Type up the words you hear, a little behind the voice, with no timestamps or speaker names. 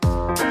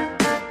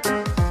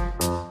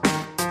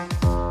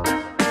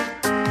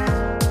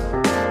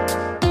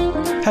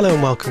Hello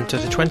and welcome to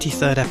the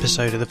 23rd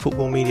episode of the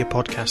Football Media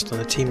Podcast on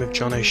the Team of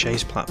John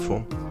O'Shea's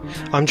platform.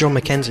 I'm John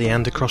Mackenzie,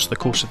 and across the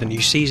course of the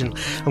new season,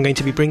 I'm going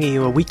to be bringing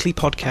you a weekly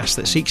podcast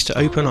that seeks to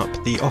open up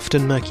the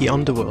often murky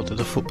underworld of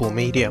the football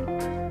media.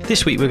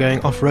 This week we're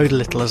going off-road a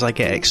little as I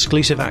get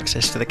exclusive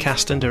access to the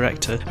cast and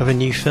director of a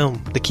new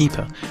film, The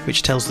Keeper,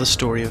 which tells the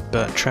story of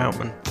Bert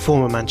Trautmann,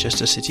 former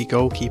Manchester City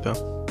goalkeeper.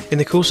 In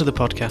the course of the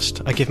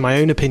podcast, I give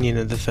my own opinion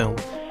of the film,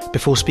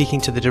 before speaking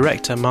to the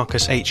director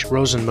Marcus H.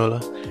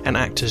 Rosenmuller and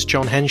actors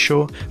John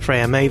Henshaw,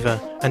 Freya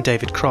Mavor and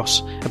David Kross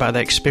about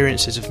their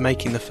experiences of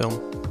making the film.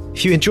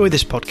 If you enjoy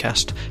this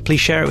podcast, please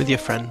share it with your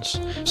friends,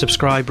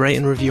 subscribe, rate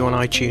and review on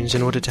iTunes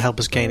in order to help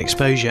us gain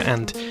exposure,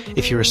 and,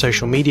 if you're a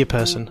social media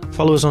person,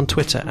 follow us on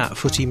Twitter at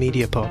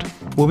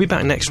FootyMediaPod. We'll be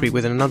back next week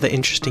with another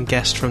interesting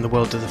guest from the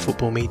world of the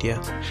football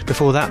media.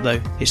 Before that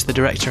though, it's the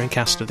director and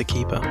cast of The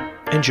Keeper.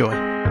 Enjoy.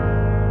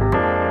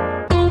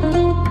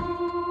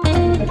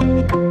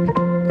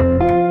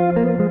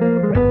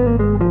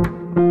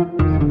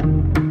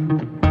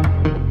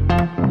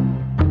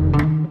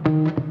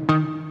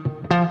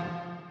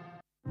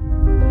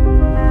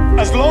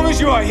 As long as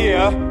you are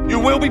here, you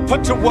will be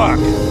put to work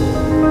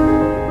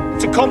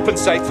to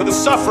compensate for the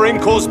suffering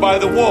caused by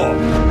the war.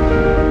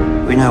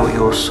 We know what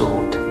your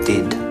sword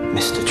did,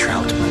 Mr.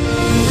 Trautmann.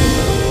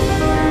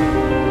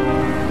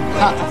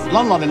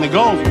 Landlord in the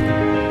goal.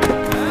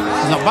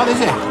 It's not bad,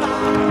 is it?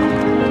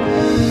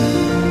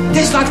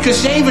 This lad could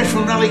save us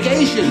from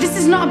relegation. This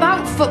is not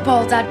about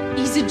football, Dad.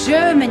 He's a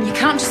German. You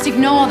can't just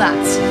ignore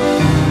that.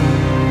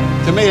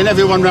 To me and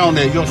everyone round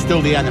here, you're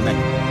still the enemy.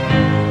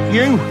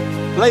 You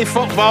play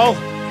football,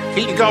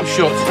 keep your gob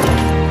shut.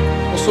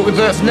 What's up with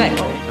Bert's neck?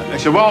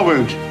 It's a war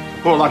wound.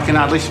 Poor lad can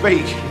hardly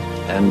speak.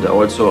 And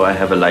also I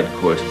have a light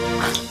cold.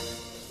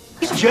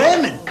 He's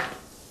German.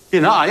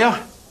 You're not, are you?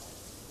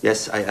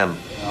 Yes, I am.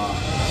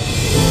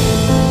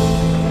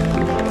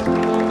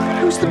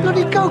 Who's the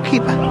bloody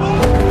goalkeeper?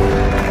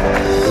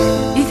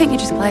 You think you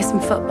just play some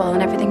football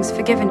and everything's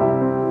forgiven?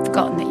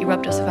 Forgotten that you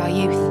robbed us of our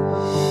youth.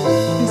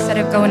 Instead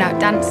of going out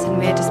dancing,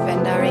 we had to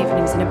spend our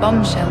evenings in a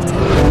bomb shelter.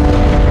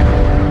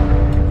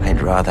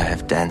 I'd rather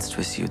have danced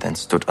with you than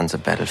stood on the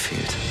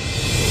battlefield.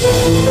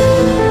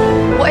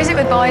 What is it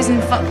with boys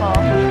and football?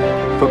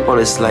 Football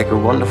is like a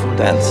wonderful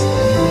dance.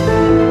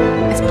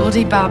 It's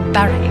bloody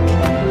barbaric.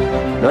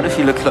 Not if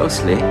you look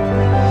closely.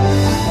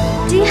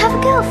 Do you have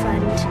a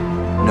girlfriend?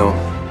 No,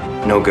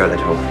 no girl at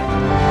home.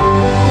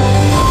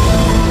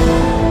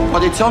 What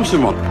did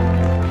Thompson want?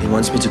 He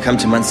wants me to come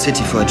to Man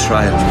City for a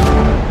trial.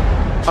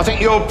 I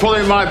think you're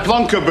pulling my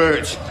plonker,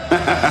 Bert.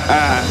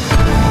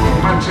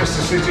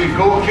 Manchester City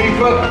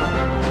goalkeeper,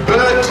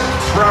 Bert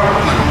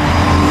Trautmann.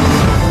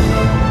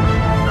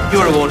 You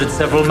were awarded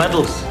several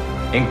medals,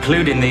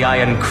 including the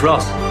Iron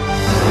Cross.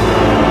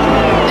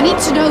 I need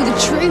to know the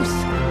truth.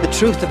 The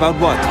truth about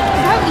what?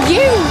 About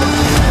you!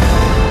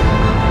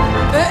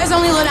 Bert has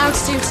only learned how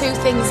to do two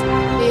things.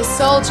 Be a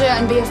soldier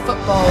and be a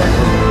footballer.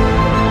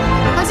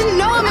 I didn't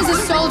know him as a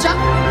soldier.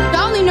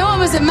 I only know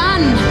him as a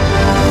man.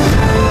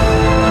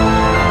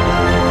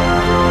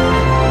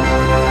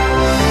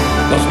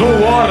 There's no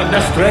war in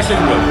this dressing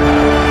room.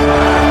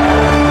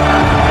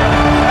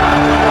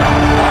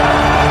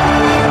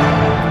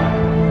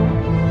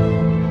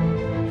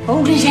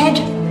 Hold his head.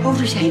 Hold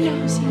his head. He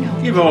knows.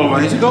 You've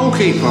always a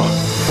goalkeeper.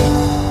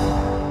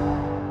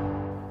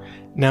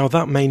 Now,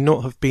 that may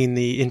not have been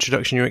the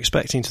introduction you're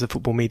expecting to the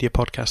Football Media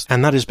Podcast,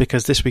 and that is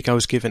because this week I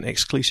was given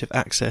exclusive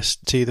access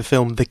to the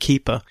film The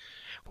Keeper,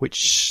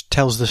 which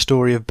tells the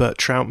story of Bert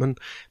Trautmann,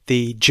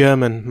 the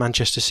German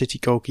Manchester City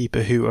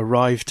goalkeeper who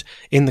arrived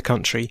in the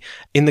country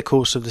in the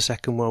course of the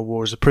Second World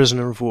War as a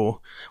prisoner of war,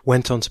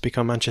 went on to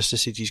become Manchester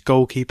City's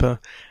goalkeeper,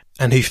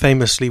 and who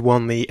famously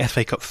won the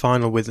FA Cup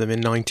final with them in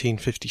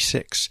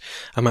 1956,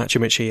 a match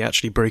in which he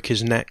actually broke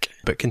his neck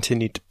but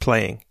continued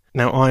playing.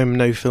 Now, I am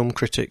no film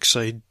critic,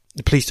 so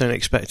please don't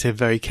expect a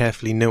very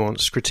carefully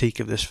nuanced critique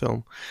of this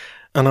film.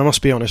 And I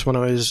must be honest, when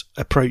I was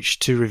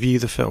approached to review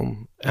the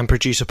film and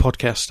produce a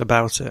podcast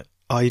about it,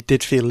 I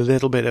did feel a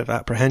little bit of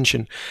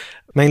apprehension,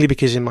 mainly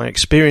because in my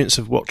experience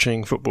of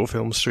watching football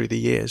films through the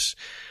years,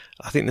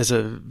 I think there's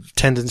a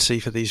tendency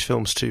for these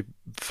films to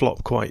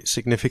flop quite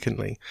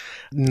significantly,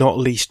 not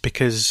least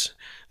because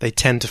they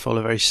tend to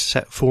follow very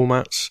set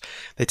formats.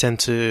 They tend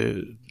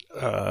to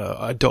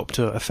adopt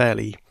a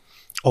fairly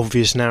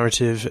obvious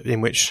narrative in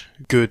which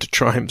good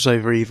triumphs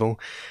over evil,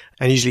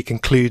 and usually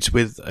concludes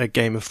with a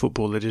game of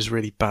football that is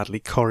really badly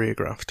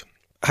choreographed.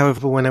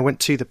 However, when I went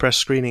to the press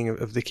screening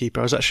of The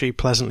Keeper, I was actually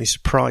pleasantly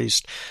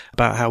surprised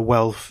about how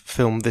well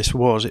filmed this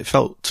was. It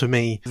felt to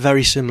me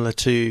very similar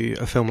to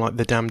a film like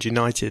The Damned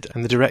United,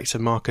 and the director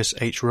Marcus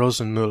H.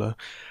 Rosenmuller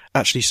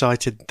actually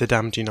cited The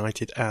Damned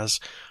United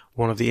as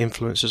one of the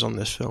influences on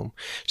this film.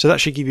 So that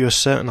should give you a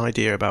certain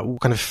idea about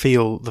what kind of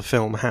feel the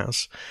film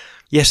has.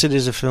 Yes, it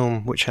is a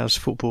film which has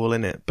football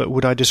in it, but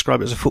would I describe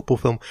it as a football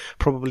film?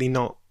 Probably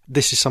not.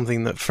 This is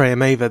something that Freya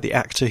Mavor, the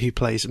actor who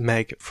plays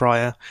Meg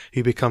Freya,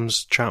 who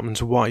becomes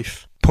Trautmann's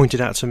wife,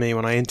 pointed out to me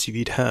when I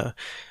interviewed her.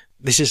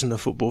 this isn't a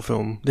football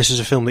film. This is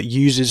a film that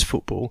uses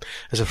football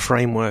as a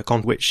framework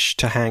on which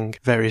to hang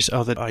various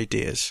other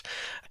ideas.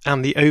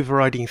 And the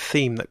overriding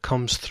theme that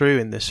comes through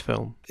in this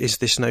film is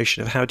this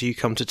notion of how do you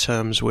come to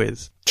terms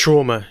with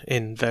trauma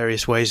in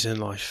various ways in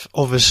life.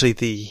 Obviously,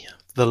 the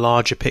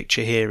larger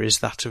picture here is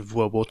that of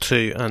World War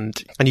II,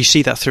 and you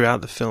see that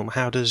throughout the film.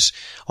 How does,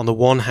 on the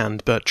one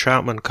hand, Bert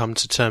Trautmann come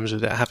to terms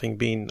with it having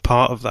been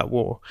part of that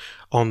war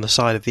on the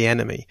side of the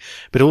enemy,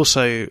 but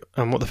also,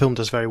 and what the film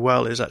does very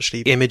well is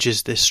actually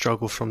images this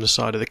struggle from the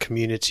side of the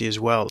community as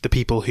well, the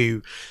people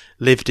who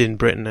lived in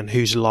Britain and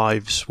whose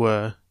lives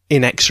were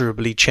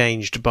inexorably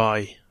changed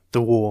by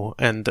the war,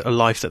 and a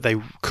life that they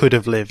could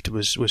have lived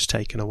was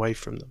taken away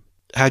from them.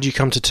 How do you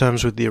come to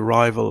terms with the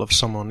arrival of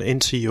someone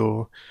into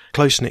your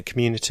close-knit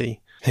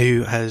community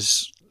who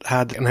has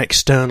had an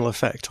external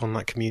effect on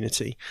that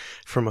community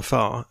from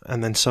afar,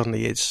 and then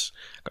suddenly it's,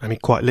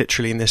 quite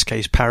literally in this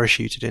case,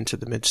 parachuted into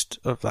the midst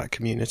of that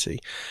community?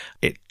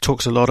 It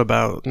talks a lot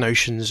about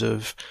notions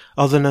of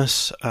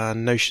otherness,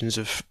 notions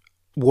of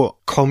what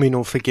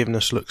communal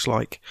forgiveness looks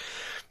like.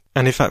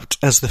 And in fact,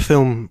 as the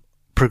film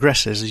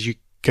progresses, as you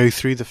go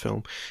through the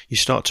film, you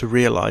start to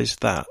realise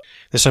that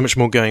there's so much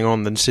more going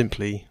on than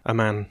simply a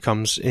man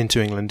comes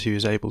into England who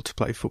is able to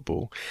play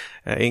football.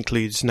 It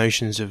includes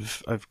notions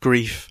of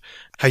grief,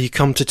 how you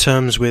come to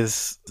terms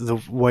with the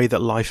way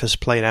that life has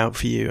played out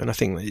for you. And I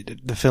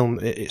think the film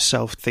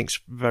itself thinks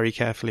very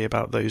carefully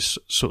about those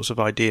sorts of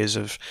ideas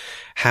of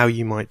how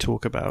you might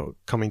talk about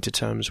coming to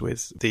terms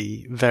with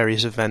the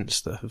various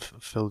events that have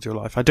filled your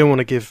life. I don't want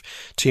to give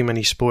too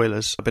many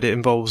spoilers, but it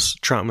involves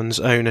Trautmann's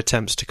own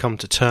attempts to come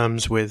to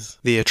terms with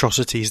the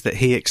atrocities that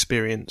he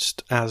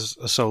experienced as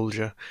a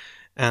soldier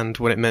and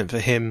what it meant for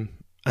him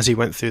as he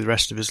went through the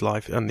rest of his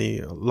life and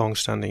the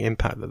long-standing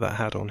impact that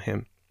had on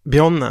him.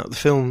 Beyond that, the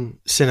film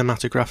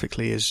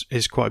cinematographically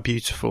is quite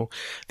beautiful.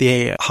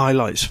 The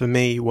highlights for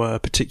me were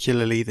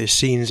particularly the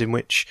scenes in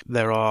which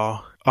there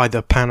are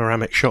either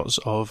panoramic shots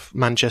of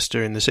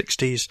Manchester in the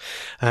 60s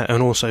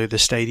and also the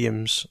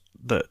stadiums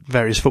that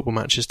various football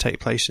matches take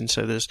place in.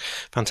 So there's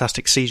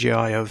fantastic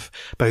CGI of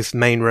both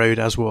Main Road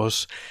as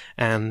was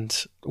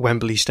and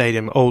Wembley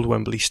Stadium, old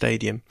Wembley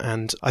Stadium.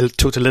 And I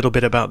talked a little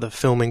bit about the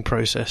filming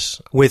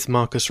process with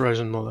Marcus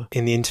Rosenmuller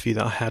in the interview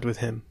that I had with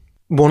him.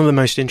 One of the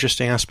most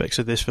interesting aspects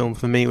of this film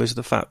for me was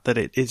the fact that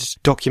it is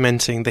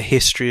documenting the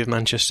history of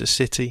Manchester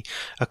City,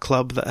 a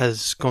club that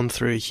has gone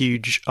through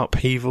huge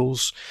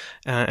upheavals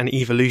and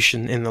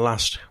evolution in the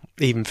last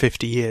even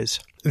 50 years.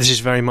 This is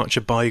very much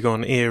a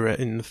bygone era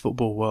in the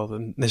football world,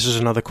 and this is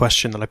another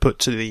question that I put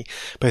to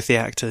both the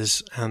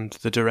actors and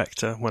the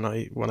director when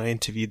I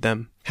interviewed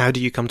them. How do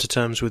you come to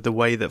terms with the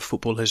way that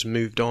football has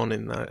moved on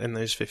in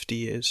those 50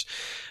 years?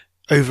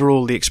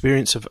 Overall, the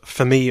experience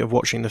for me of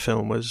watching the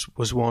film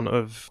was one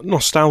of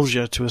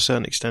nostalgia to a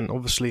certain extent.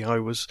 Obviously, I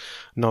was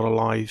not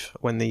alive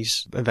when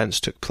these events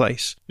took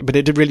place, but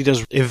it really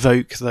does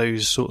evoke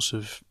those sorts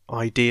of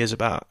ideas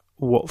about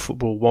what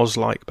football was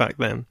like back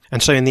then.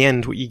 And so in the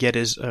end, what you get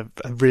is a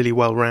really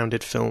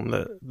well-rounded film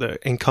that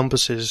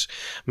encompasses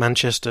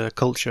Manchester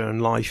culture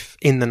and life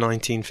in the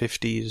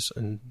 1950s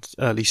and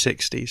early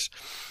 60s,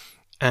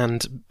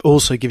 and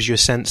also gives you a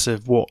sense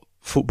of what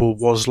football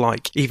was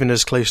like, even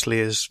as closely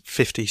as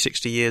 50,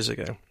 60 years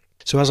ago.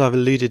 So as I've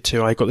alluded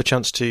to, I got the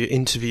chance to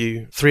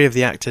interview 3 of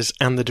the actors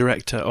and the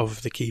director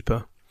of The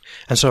Keeper.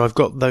 And so I've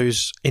got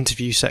those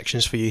interview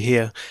sections for you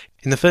here.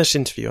 In the first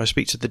interview, I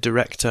speak to the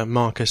director,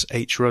 Marcus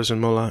H.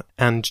 Rosenmuller,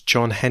 and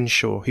John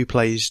Henshaw, who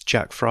plays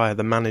Jack Freya,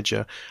 the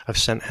manager of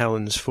St.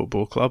 Helens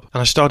Football Club.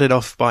 And I started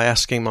off by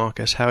asking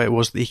Marcus how it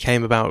was that he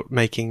came about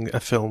making a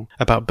film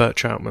about Bert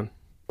Trautmann.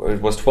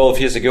 It was 12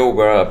 years ago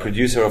where a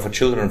producer of a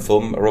children's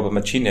film, Robert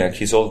Marciniak,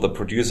 he's also the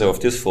producer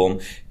of this film,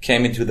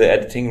 came into the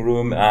editing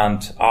room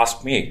and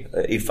asked me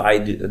if I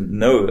didn't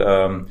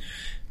know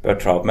Bert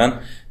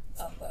Trautmann.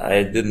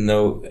 I didn't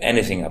know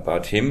anything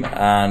about him,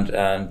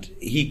 and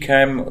he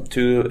came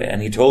to,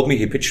 and he told me,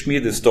 he pitched me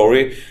the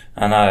story,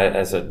 and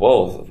I said,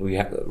 well, we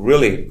have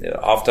really,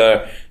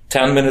 after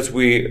 10 minutes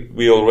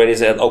we already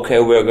said, okay,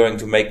 we're going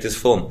to make this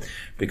film,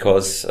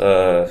 because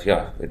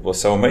it was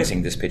so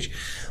amazing, this pitch.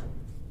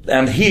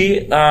 And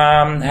he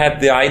had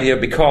the idea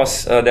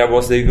because there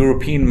was the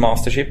European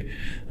Mastership,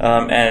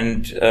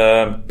 and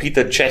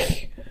Peter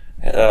Cech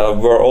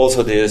were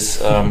also this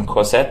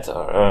corset,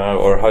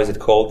 or how is it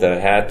called, the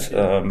head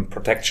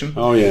protection.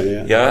 Oh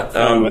yeah.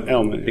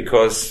 Helmet.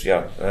 Because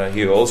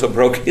he also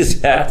broke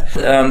his head.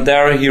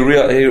 There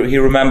he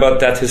remembered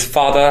that his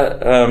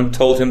father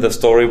told him the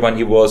story when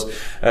he was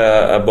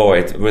a boy.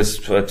 It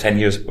was a 10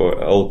 years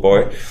old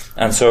boy,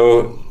 and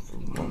so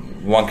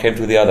one came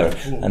to the other.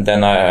 And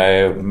then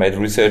I made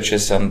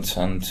researches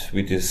and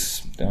we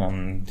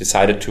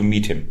decided to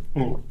meet him.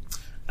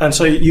 And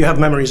so you have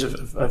memories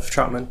of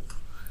Trautmann?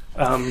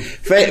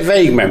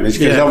 Vague memories,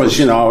 because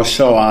I was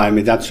so high,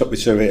 my dad took me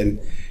to it, and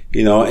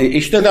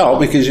he stood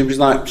out because he was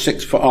like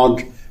 6 foot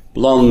odd,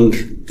 blonde,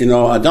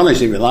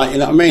 Adonis, if you like, you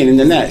know what I mean, in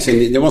the nets,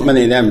 and there weren't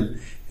many of them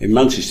in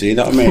Manchester, you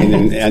know what I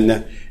mean,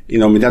 and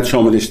my dad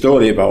told me the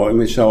story about him,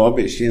 and so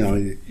obviously,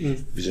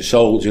 he was a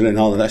soldier and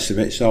all the rest of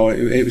it, so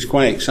it was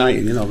quite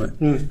exciting, But.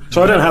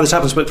 So I don't know how this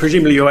happens, but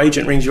presumably your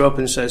agent rings you up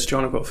and says,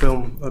 John, I've got a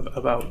film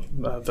about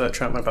Bert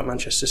Trautmann, about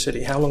Manchester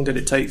City. How long did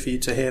it take for you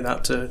to hear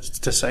that,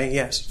 to say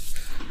yes?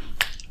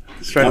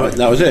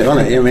 That was it,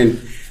 wasn't it? I mean,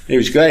 it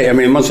was great. I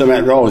mean, once I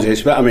met Rosie,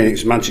 it's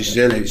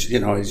Manchester,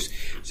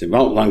 it's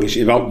about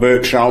Lancashire, about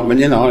Bert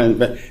Trautmann,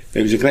 but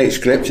it was a great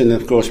script, and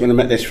of course, when I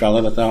met this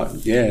fella, I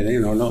thought,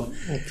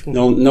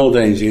 no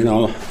danger,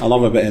 I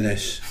love a bit of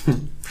this.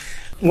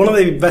 One of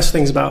the best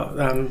things about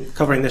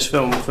covering this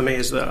film for me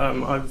is that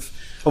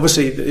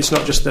obviously, it's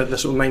not just the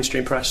sort of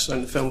mainstream press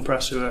and the film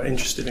press who are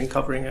interested in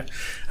covering it.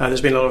 There's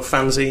been a lot of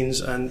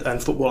fanzines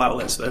and football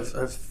outlets that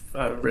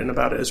have written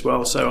about it as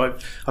well. So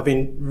I've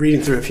been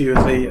reading through a few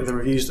of the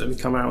reviews that have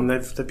come out, and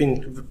they've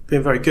been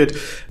very good.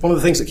 One of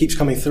the things that keeps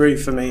coming through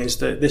for me is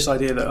that this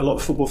idea that a lot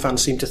of football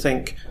fans seem to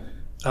think,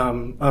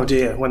 oh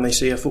dear, when they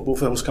see a football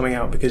film's coming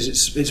out, because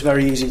it's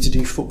very easy to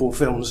do football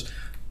films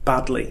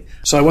badly.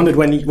 So I wondered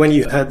when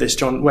you heard this,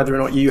 John, whether or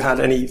not you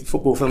had any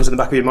football films in the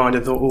back of your mind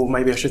and thought,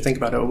 maybe I should think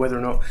about it, or whether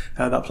or not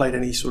that played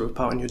any sort of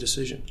part in your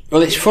decision.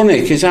 Well, it's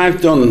funny because I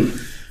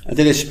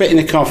did a spit in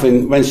the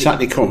coffin when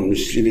Saturday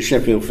Comes, in the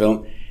Sheffield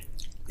film.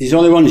 There's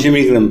only one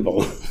Jimmy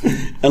Grimble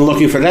and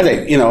Looking for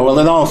Eric, well,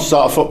 they're all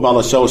sort of football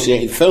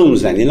associated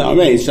films then, you know what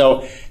I mean?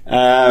 So,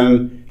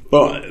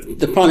 but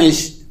the point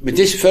is, with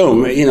this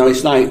film,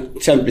 it's like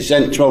 10%,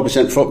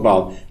 12%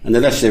 football, and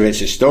the rest of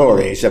it's a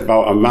story. It's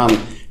about a man,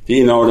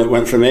 that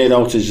went from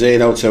hero to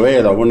zero to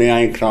hero, won the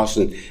Iron Cross,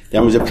 and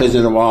then was a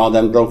prisoner of war,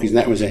 then broke his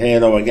neck, was a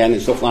hero again,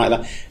 and stuff like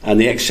that. And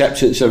the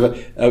acceptance of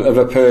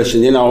a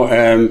person,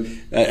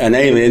 an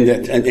alien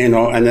that,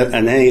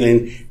 an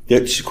alien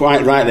that's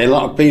quite rightly a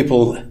lot of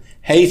people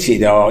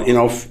hated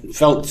or,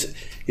 felt,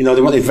 they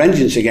wanted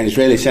vengeance against,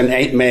 really sent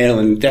hate mail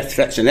and death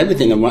threats and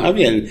everything and what have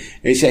you. And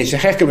it's a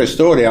heck of a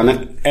story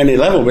on any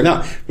level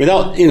without,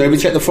 if you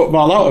take the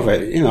football out of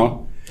it,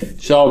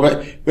 So,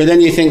 but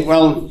then you think,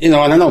 well, and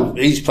I know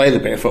he's played a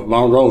bit of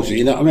football, Rosie,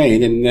 you know what I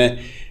mean? And,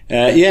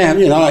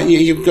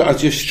 you've got to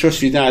just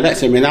trust your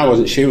director. I mean, I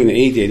wasn't shooting it,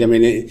 he did. I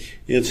mean,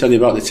 he'll tell you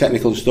about the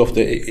technical stuff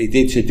that he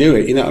did to do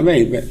it, you know what I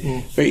mean?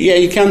 But yeah,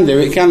 you can do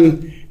it.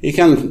 You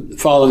can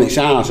fall on its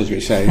arse, as we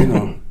say,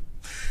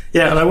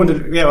 Yeah, and I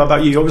wondered,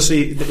 about you.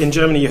 Obviously, in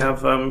Germany you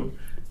have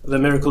The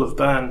Miracle of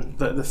Bern,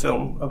 the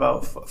film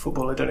about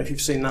football. I don't know if you've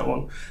seen that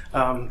one.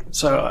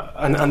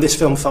 And this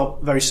film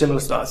felt very similar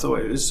to that. I thought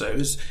it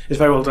was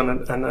very well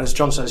done. And as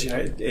John says,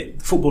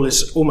 football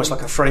is almost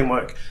like a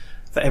framework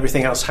that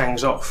everything else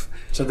hangs off.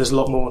 So there's a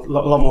lot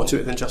more to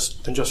it than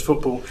just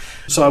football.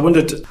 So I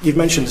wondered, you've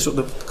mentioned sort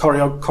of the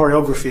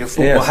choreography of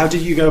football. Yes. How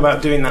did you go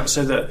about doing that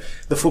so that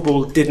the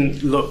football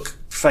didn't look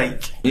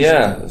fake?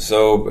 Yeah,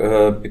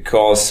 so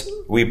because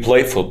we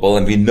play football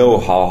and we know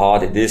how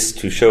hard it is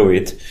to show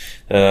it.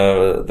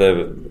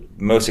 The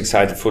most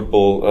exciting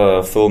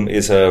football film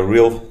is a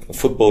real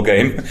football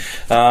game.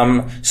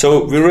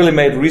 So we really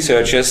made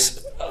researches.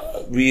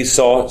 We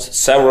saw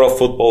several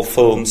football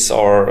films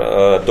or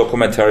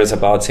documentaries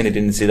about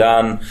Zinedine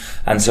Zidane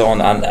and so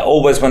on. And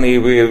always when we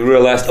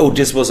realized,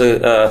 this was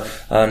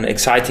an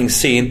exciting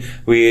scene,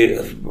 we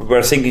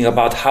were thinking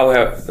about how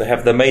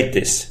have they made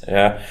this.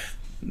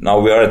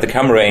 Now we are at the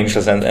camera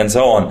angels and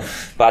so on.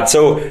 But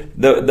so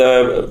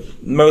the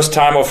most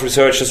time of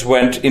researchers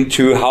went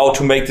into how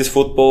to make this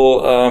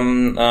football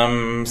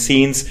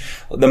scenes.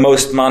 The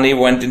most money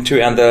went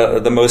into, and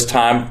the most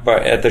time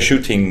at the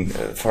shooting,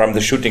 from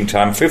the shooting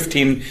time.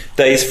 15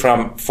 days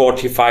from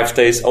 45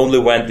 days only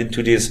went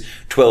into these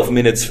 12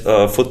 minutes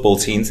football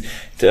scenes.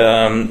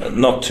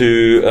 Not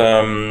to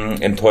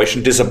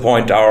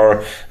disappoint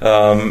our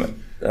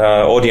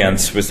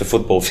audience with the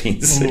football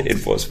scenes.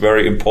 It was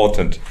very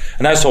important.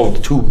 And I saw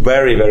two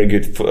very, very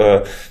good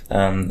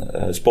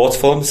sports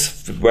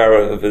films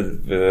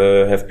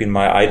where have been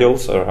my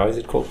idols, or how is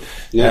it called?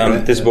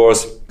 This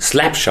was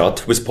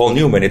Slapshot with Paul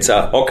Newman. It's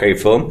a hockey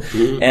film.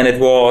 And it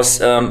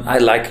was, I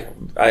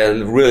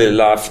really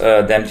love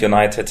Damned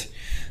United.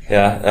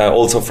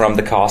 Also from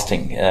the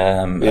casting,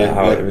 and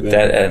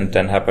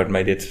Dan Hubbard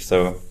made it,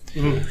 so...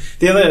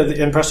 The other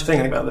impressive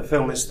thing about the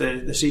film is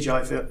the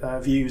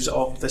CGI views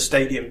of the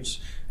stadiums,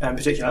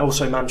 particularly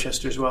also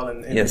Manchester as well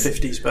in the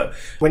 50s. But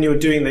when you were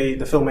doing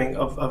the filming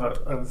of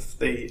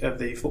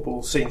the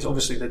football scenes,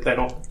 obviously they're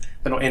not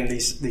in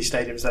these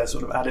stadiums; they're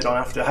sort of added on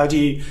after. How do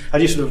you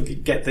sort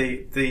of get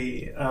the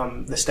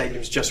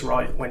stadiums just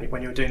right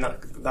when you're doing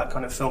that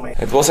kind of filming?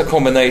 It was a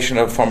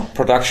combination from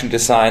production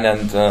design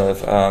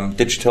and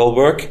digital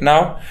work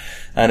now.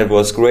 And it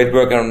was great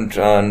work,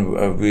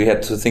 and we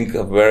had to think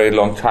a very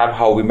long time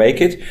how we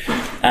make it.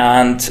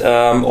 And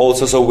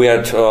also, so we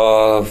had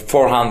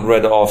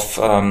 400 of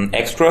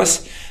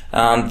extras,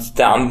 and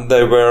then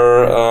they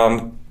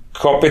were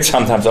copied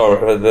sometimes,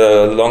 or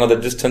the longer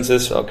the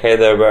distances,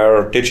 they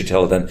were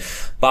digital then.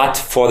 But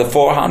for the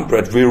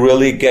 400, we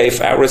really gave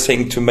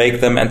everything to make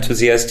them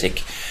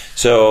enthusiastic.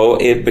 So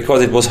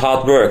because it was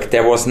hard work,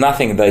 there was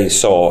nothing they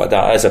saw.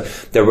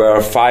 There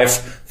were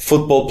 5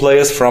 football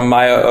players from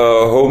my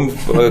home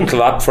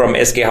club from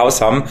SG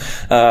Hausham,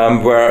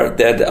 where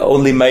that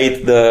only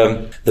made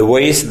the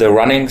ways, the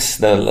runnings,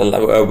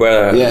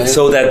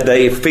 so that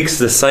they fix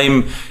the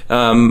same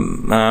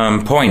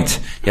point.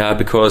 Yeah,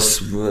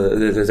 because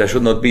there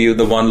should not be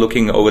the one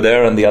looking over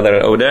there and the other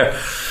over there.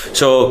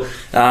 So,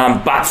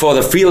 but for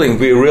the feeling,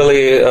 we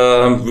really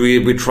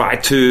we try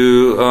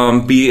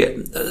to be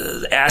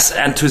as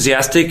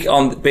enthusiastic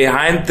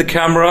behind the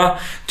camera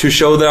to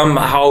show them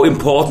how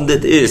important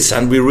it is,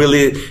 and we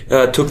really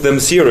took them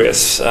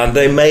serious, and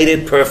they made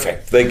it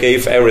perfect. They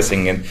gave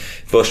everything, and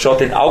it was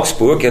shot in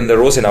Augsburg in the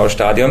Rosenmuller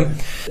Stadion,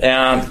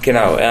 and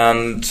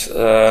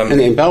and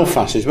in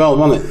Belfast as well,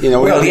 wasn't it? And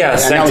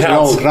that was an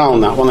old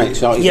ground, that wasn't it?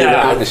 So it's the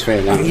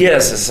atmosphere. That.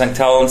 Yes, St.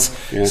 Helens.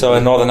 Yeah. So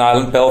in Northern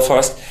Ireland,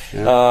 Belfast.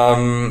 Yeah.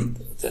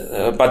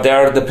 But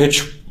there the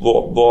pitch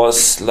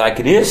was like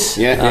it is.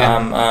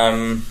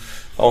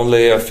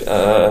 Only a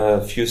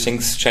few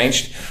things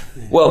changed.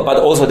 Well, but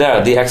also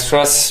there, the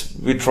extras,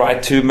 we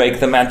tried to make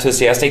them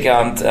enthusiastic,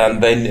 and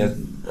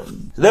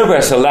they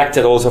were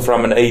selected also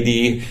from an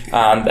AD,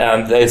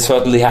 and they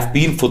certainly have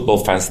been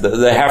football fans.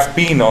 They have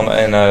been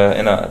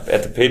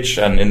at the pitch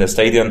and in the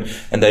stadium,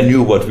 and they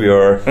knew what we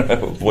are,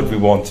 what we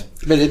want.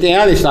 But the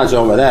Irish lads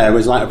over there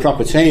was like a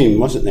proper team,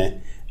 wasn't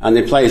there? And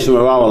they played some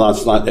of our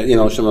lads, like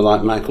someone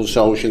like Michael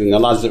Solskjaer and the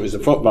lads that was the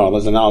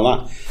footballers and all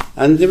that.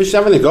 And they was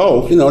having a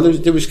go,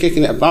 they was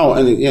kicking it about,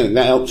 and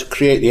that helped to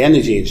create the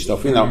energy and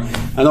stuff, I know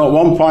at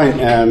one point,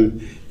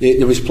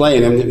 they was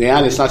playing, and the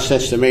Irish lad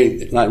says to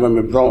me, like when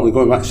we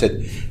going back, said,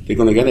 they're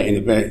going to get it in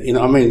a bit,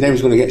 they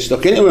was going to get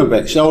stuck into it a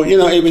bit. So,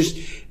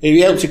 it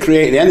helped to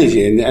create the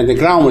energy, and the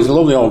ground was a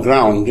lovely old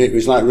ground. It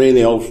was like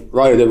really old,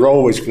 right, the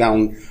Rovers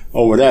ground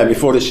over there,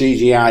 before the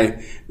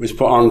CGI was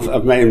put on a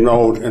main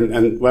road,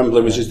 and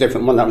Wembley was a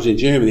different one, that was in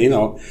Germany,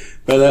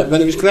 But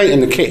it was great,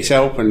 and the kits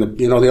help, and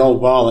the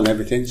old ball and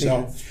everything,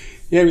 so,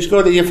 it was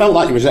good. You felt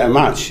like you was at a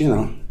match,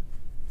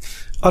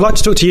 I'd like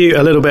to talk to you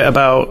a little bit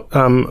about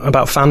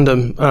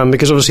fandom,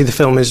 because obviously the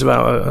film is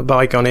about a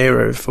bygone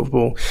era of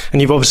football,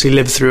 and you've obviously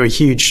lived through a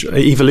huge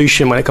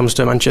evolution when it comes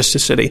to Manchester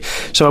City.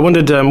 So I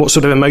wondered what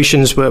sort of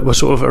emotions were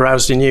sort of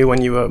aroused in you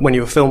when you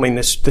were filming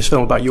this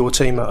film about your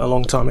team a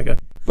long time ago.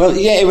 Well,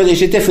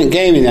 it's a different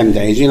game in them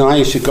days. I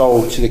used to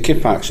go to the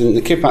Kippax, and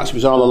the Kippax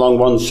was all along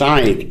one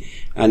side,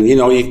 and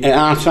at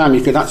our time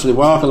you could actually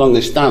walk along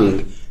the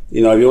stand. If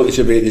you wanted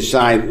to be at the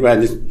side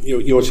where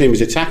your team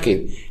was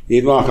attacking,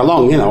 you'd walk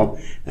along,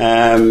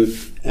 and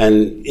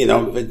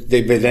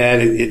they'd be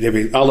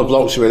there, all the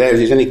blokes were there. If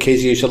there's any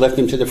kids, you used to lift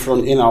them to the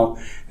front, and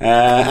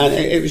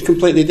it was a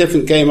completely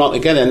different game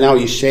altogether. Now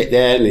you sit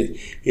there, and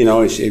if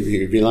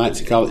you like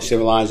to call it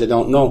civilised, I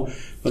don't know.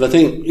 But I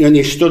think when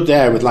you stood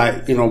there with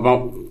about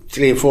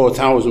 3,000 or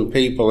 4,000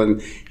 people,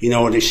 and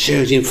they're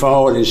surging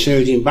forward and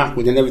surging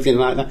backward and everything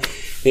like that,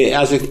 it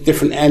has a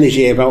different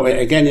energy about it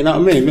again. You know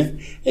what I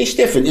mean? It's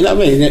different. You know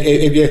what I mean?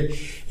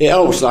 It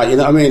helps, like,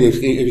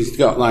 if you've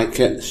got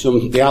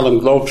the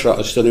Harlem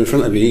Globetrotters stood in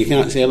front of you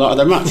can't see a lot of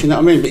the match. You know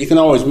what I mean? But you can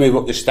always move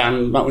up the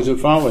stand backwards and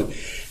forward.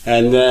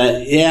 And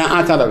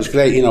I thought that was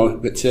great,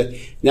 but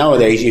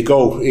nowadays you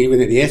go even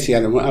at the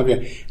Etihad and what have you,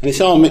 and it's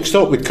all mixed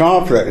up with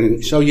corporate,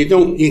 and so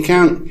you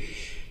can't,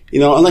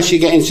 unless you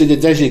get into the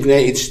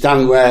designated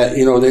stand where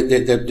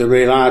the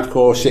real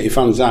hardcore City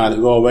fans are that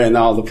go away, and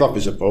all the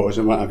proper supporters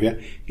and what have you.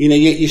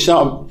 You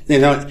sort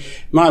of,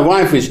 my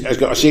wife has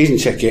got a season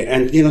ticket,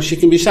 and she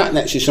can be sat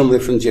next to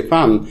somebody from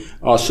Japan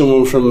or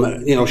someone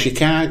from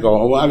Chicago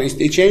or whatever.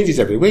 It changes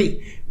every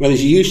week.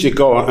 Whereas you used to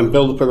go and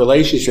build up a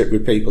relationship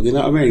with people, you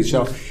know what I mean?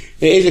 So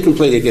it is a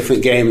completely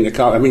different game in the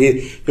car. I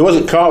mean, there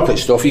wasn't corporate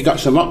stuff. You got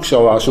some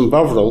Oxo or some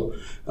Bovril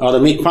or the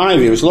meat pie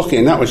if you was lucky,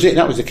 and that was it.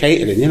 That was the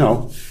catering,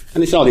 and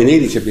it's all you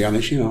needed, to be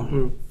honest,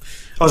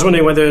 I was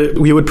wondering whether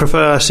you would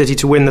prefer City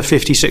to win the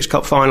 56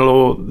 Cup final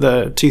or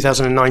the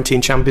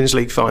 2019 Champions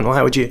League final.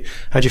 How would you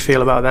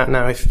feel about that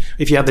now?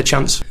 If you had the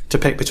chance to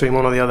pick between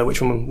one or the other, which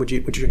one would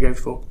you go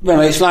for? Well,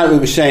 it's like we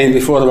were saying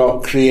before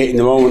about creating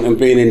the moment and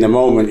being in the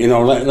moment.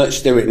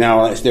 Let's do it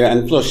now. Let's do it.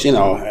 And plus,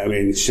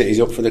 City's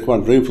up for the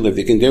quadruple if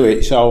they can do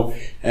it. So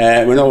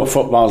we know what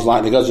football's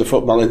like. The gods of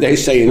football, if they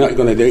say you're not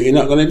going to do it, you're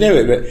not going to do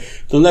it. But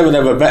they'll never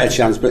have a better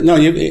chance. But no,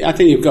 I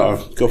think you've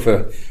got to go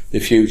for the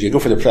future, go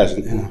for the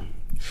present.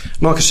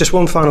 Marcus, just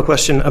one final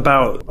question I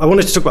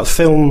wanted to talk about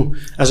film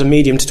as a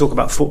medium to talk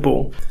about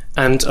football.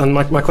 And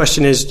my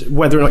question is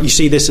whether or not you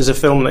see this as a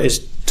film that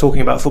is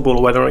talking about football,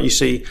 or whether or not you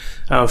see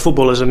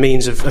football as a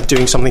means of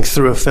doing something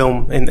through a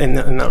film in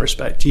that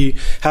respect.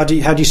 How do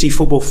you see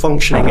football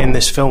functioning in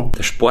this film?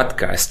 The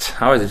Sportgeist,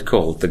 how is it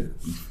called? The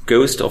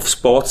ghost of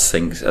sports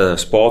things,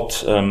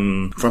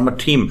 from a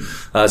team.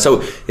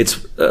 So it's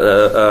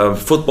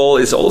football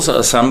is also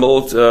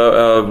assembled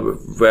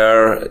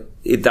where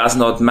it does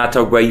not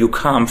matter where you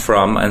come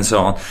from and so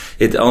on.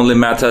 It only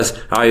matters,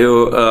 are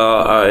you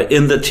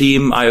in the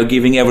team? Are you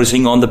giving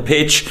everything on the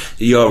pitch?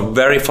 You're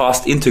very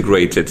fast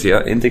integrated,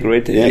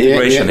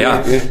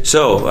 integration.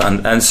 So,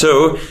 and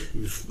so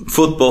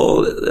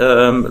football,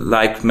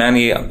 like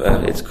many,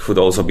 it could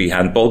also be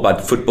handball,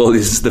 but football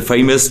is the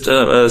famous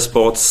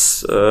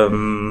sports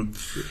kind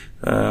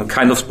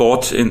of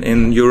sport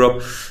in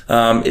Europe,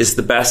 is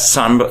the best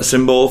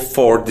symbol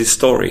for this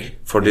story,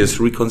 for this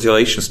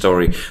reconciliation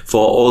story,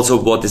 for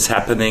also what is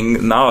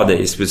happening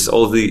nowadays with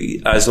all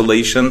the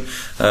isolation.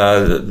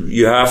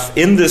 You have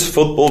in this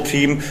football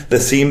team the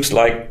themes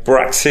like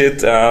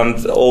Brexit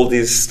and all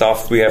this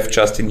stuff we have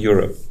just in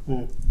Europe.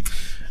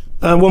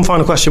 One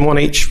final question, one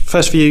each.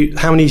 First for you,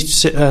 how many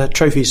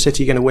trophies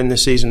City are going to win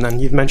this season? Then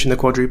you've mentioned the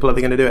quadruple. Are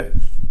they going to do it?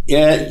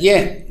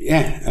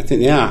 Yeah. I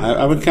think they are.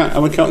 I would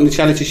count the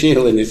Charity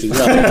Shield in this as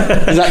well.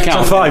 Does that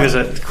count? Top 5, is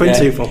it?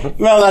 Quintuple. Yeah.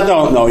 Well, I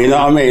don't know. You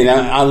know what I mean?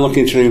 I'm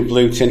looking through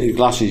blue tinted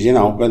glasses. You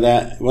know, but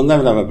we'll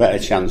never have a better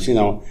chance. You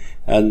know.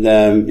 And,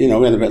 we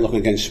had a bit of luck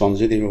against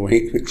Swansea the other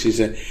week, which is,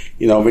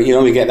 but you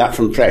only get that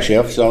from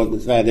pressure, so the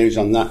fair dues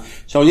on that.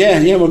 So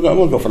we'll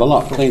go for a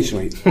lot, clean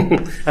sweep.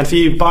 And for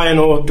you,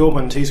 Bayern or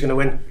Dortmund, who's going to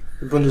win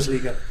the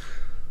Bundesliga?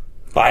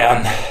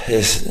 Bayern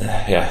is,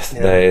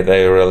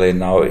 they really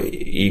now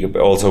eager,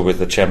 also with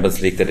the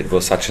Champions League, that it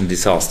was such a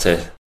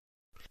disaster.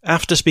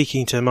 After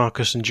speaking to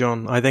Marcus and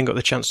John, I then got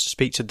the chance to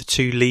speak to the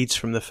two leads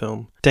from the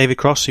film, David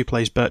Kross, who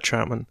plays Bert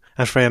Trautmann,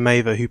 and Freya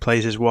Mavor, who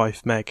plays his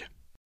wife, Meg.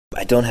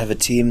 I don't have a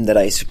team that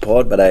I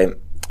support, but I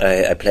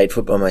played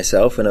football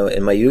myself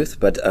in my youth,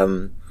 but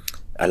I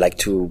like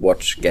to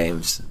watch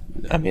games.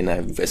 I mean,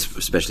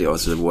 especially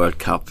also the World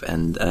Cup,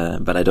 and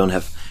but I don't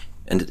have,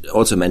 and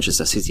also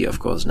Manchester City, of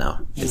course. Now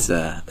it's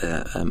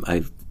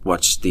I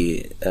watched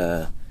the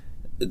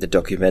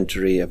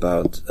documentary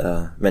about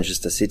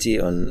Manchester City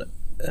on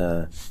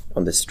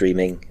the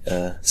streaming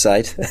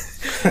site,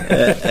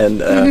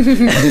 and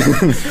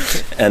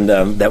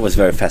that was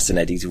very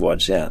fascinating to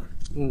watch. Yeah.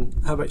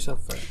 How about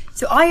yourself, Freya?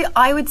 So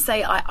I would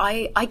say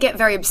I get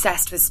very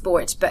obsessed with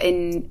sport, but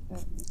in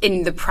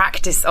the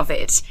practice of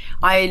it,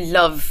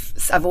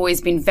 I've always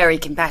been very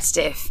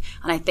competitive,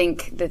 and I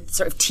think the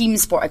sort of team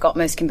sport I got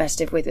most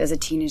competitive with as a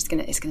teenager,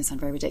 it's going to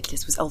sound very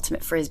ridiculous, was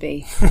ultimate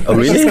frisbee. Oh,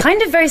 really? Which is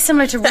kind of very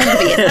similar to rugby.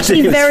 It's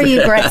actually very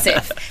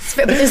aggressive,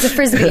 but there's a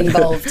frisbee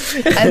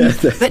involved.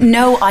 But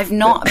no, I've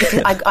not,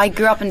 because I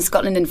grew up in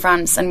Scotland and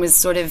France and was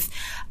sort of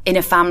in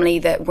a family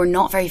that were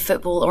not very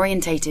football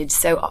orientated.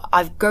 So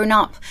I've grown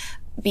up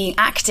being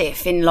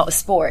active in a lot of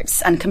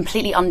sports and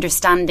completely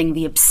understanding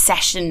the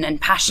obsession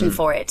and passion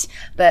for it.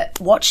 But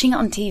watching it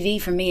on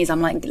TV for me is, I'm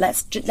like,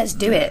 let's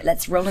do it.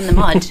 Let's roll in the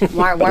mud.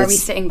 Why are we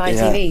sitting by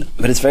TV?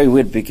 But it's very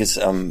weird because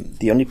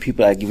the only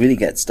people I really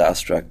get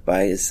starstruck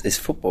by is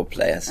football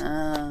players.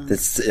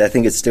 I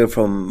think it's still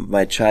from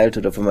my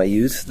childhood or from my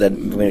youth that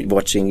when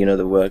watching,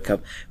 the World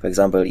Cup. For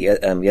example,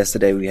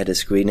 yesterday we had a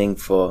screening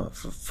for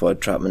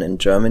Trautmann in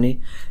Germany,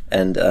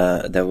 and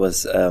there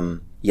was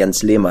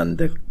Jens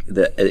Lehmann,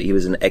 he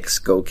was an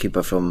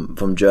ex-goalkeeper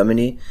from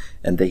Germany,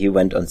 and he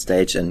went on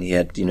stage and he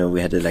had,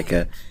 we had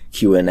a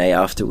Q&A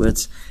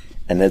afterwards.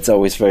 And that's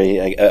always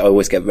I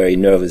always get very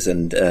nervous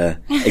and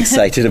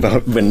excited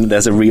about when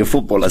there's a real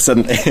footballer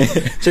suddenly.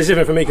 So it's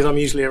different for me because I'm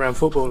usually around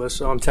footballers,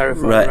 so I'm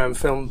terrified around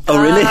film.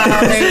 Oh, really?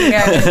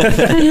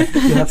 There you go.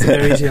 You have to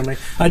go easy on me.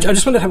 I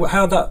just wondered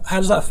how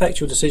does that affect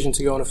your decision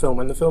to go on a film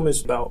when the film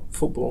is about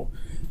football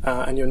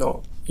and you're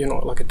not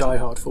like a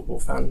diehard football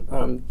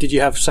fan. Did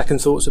you have second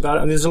thoughts about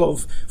it? And there's a lot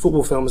of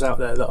football films out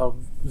there that are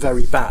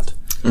very bad.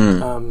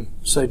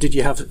 So did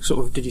you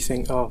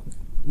think,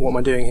 what am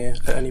I doing here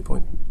at any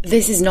point?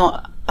 This is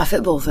not a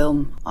football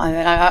film.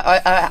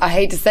 I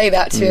hate to say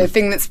that to a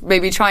thing that's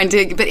maybe trying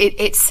to, but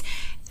it's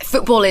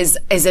football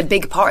is a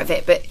big part of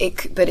it,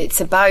 but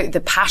it's about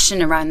the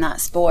passion around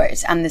that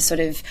sport and the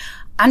sort of,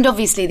 and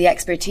obviously the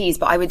expertise.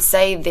 But I would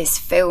say this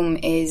film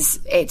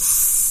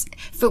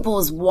football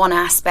is one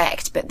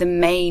aspect, but the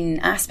main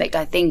aspect,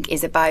 I think,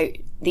 is about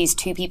these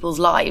two people's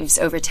lives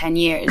over 10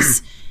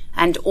 years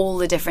and all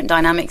the different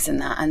dynamics in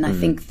that. And I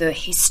think the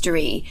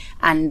history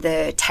and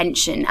the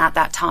tension at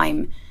that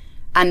time.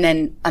 And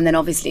then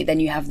obviously then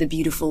you have the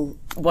beautiful,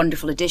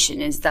 wonderful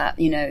addition is that,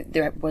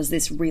 there was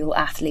this real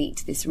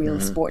athlete, this real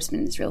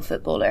sportsman, this real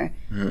footballer,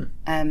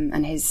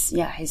 and his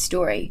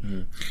story.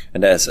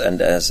 And as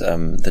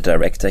the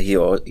director, he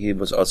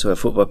was also a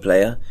football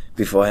player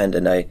beforehand,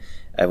 and I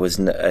was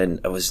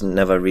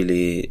never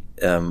really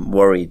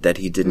worried that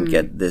he didn't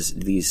get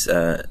these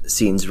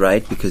scenes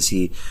right, because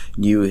he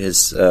knew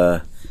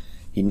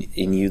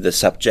he knew the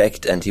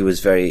subject, and he was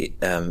very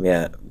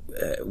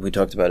we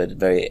talked about it,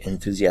 very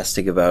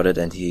enthusiastic about it,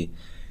 and he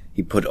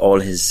put all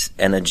his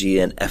energy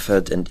and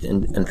effort and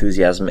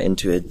enthusiasm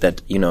into it,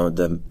 that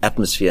the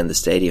atmosphere in the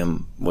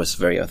stadium was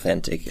very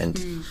authentic, and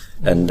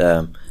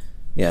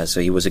so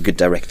he was a good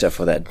director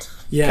for that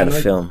kind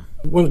of film.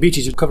 One of the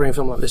beauties of covering a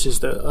film like this is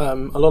that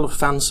a lot of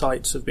fan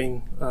sites have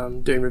been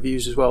doing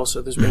reviews as well.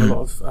 So there's been a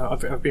lot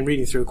of I've been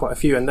reading through quite a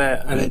few,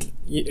 and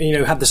you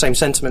know, had the same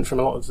sentiment from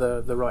a lot of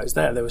the writers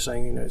there. They were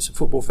saying, you know, it's a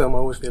football film. I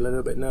always feel a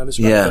little bit nervous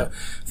about it. But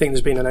I think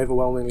there's been an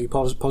overwhelmingly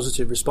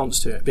positive response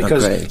to it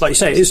because, like you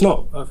say, it's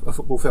not a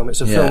football film.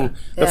 It's a film.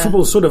 But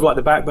football's sort of like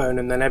the backbone,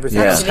 and then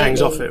everything else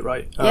hangs off it,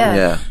 right?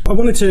 I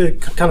wanted to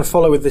kind of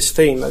follow with this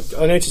theme.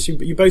 I noticed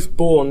you both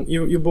born.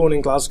 You're born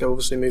in Glasgow,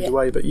 obviously moved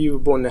away, but you were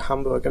born in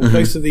Hamburg, and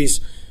both of these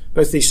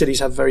cities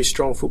have very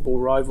strong football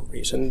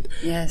rivalries. And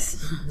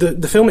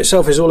the film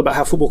itself is all about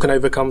how football can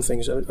overcome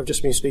things. I've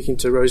just been speaking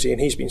to Rosie,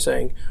 and he's been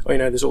saying, oh, you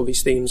know, there's all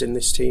these themes in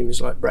this team,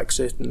 is like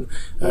Brexit and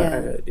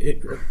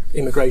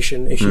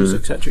immigration issues,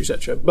 etc.,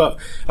 etc. But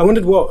I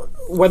wondered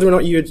whether or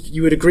not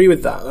you would agree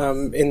with that,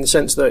 in the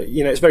sense that,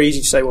 you know, it's very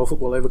easy to say, well,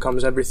 football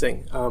overcomes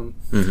everything.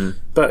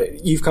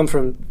 But you've come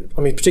from,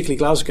 I mean, particularly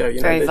Glasgow.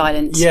 You know, very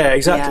violent. Yeah,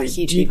 exactly. Yeah,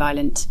 hugely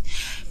violent.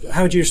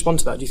 How would you respond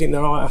to that? Do you think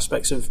there are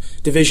aspects of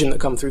division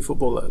that come through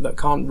football that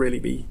can't really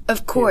be?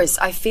 Of course.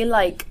 I feel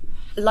like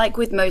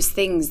with most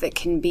things that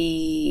can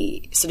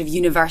be sort of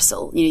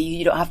universal, you know,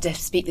 you don't have to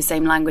speak the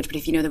same language, but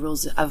if you know the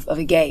rules of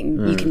a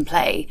game, you can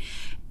play.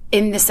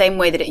 In the same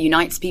way that it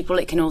unites people,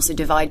 it can also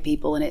divide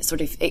people, and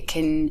it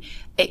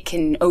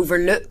can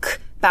overlook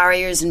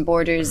barriers and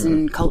borders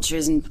and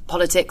cultures and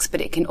politics,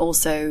 but it can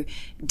also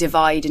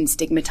divide and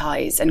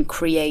stigmatize and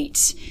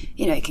create,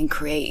 you know, it can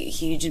create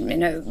huge, you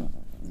know,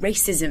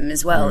 racism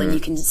as well, and you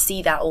can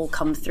see that all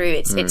come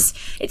through.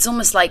 It's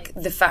almost like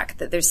the fact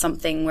that there's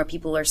something where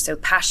people are so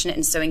passionate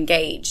and so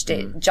engaged,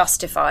 it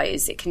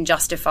can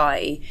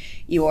justify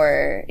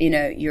your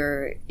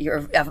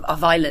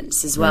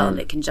violence as well, and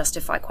it can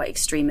justify quite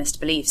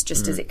extremist beliefs,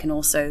 just as it can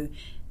also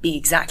be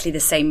exactly the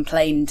same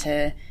plane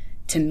to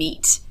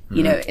meet,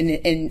 you know,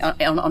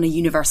 on a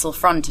universal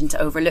front, and to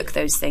overlook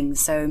those things.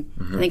 So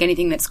I think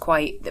anything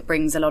that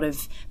brings a lot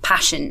of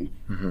passion,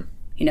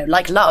 you know,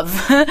 like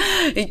love,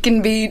 it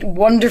can be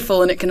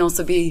wonderful and it can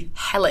also be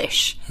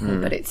hellish,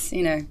 but it's,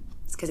 you know,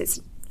 it's because it's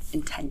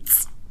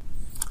intense.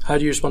 How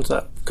do you respond to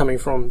that coming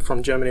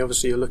from Germany?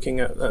 Obviously, you're looking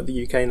at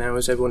the UK now,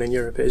 as everyone in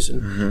Europe is,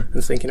 and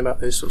thinking about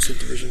those sorts of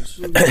divisions.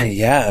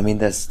 Yeah, I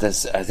mean, I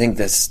think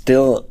there's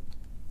still,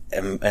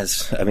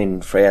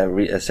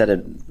 Freya said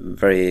it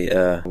very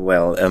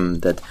well,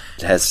 that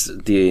it has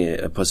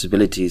the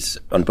possibilities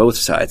on both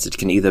sides. It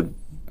can either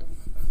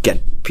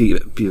get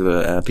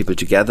people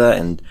together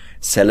and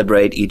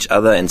celebrate each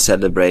other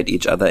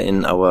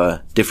in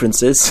our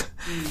differences,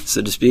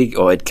 so to speak,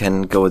 or it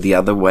can go the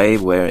other way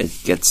where it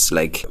gets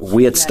like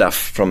weird stuff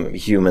from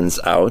humans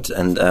out,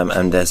 and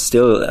there's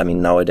still, I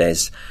mean,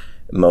 nowadays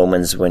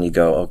moments when you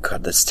go, oh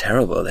God, that's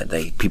terrible that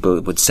people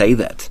would say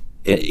that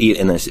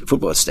in a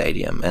football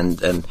stadium,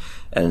 and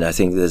I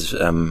think this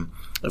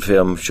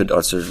film should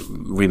also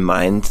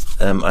remind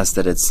us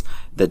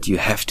that you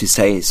have to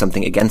say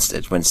something against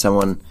it when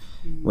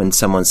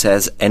someone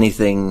says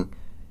anything,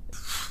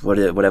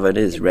 whatever it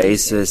is,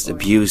 racist,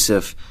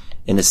 abusive,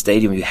 in a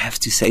stadium. You have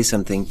to say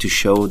something to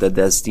show that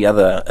there's the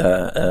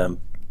other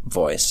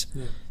voice,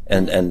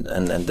 and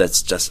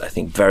that's just, I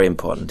think, very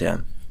important.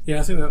 Yeah,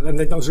 I think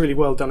that was really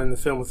well done in the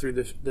film through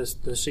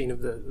the scene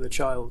of the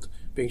child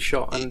being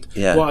shot. And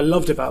what I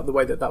loved about the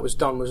way that was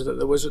done was that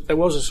there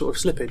was a sort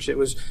of slippage.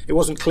 It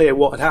wasn't clear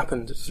what had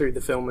happened through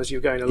the film as you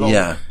were going along.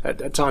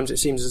 At times it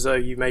seems as though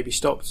you maybe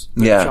stopped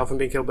the child from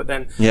being killed, but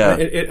then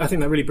I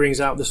think that really brings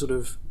out the sort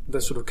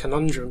of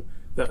conundrum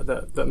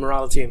that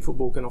morality in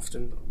football can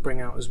often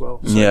bring out as well.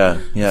 So I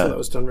thought that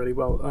was done really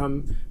well.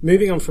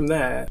 Moving on from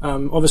there,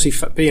 obviously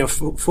being a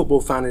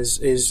football fan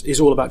is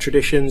all about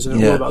traditions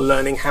and all about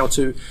learning how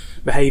to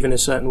behave in a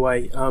certain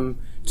way.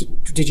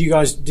 Did you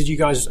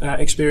guys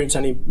experience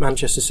any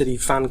Manchester City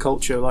fan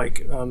culture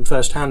like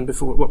firsthand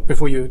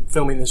before you were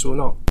filming this or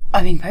not?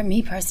 I mean,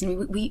 me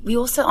personally, we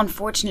also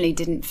unfortunately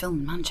didn't film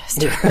in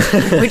Manchester,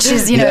 which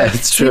is, you know,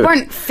 we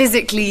weren't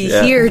physically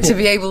here to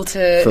be able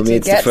to. For me,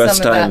 it's the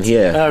first time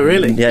here. Oh,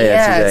 really?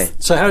 Yeah. Today.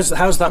 So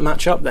how's that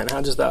match up then? How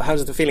does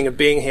the feeling of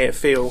being here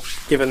feel,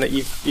 given that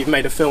you've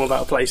made a film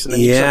about a place and then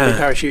you suddenly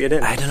parachuted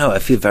in? I don't know. I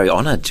feel very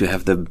honoured to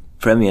have the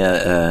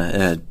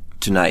premiere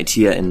tonight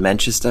here in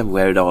Manchester,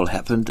 where it all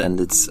happened, and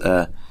it's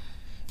the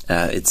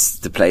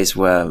place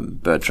where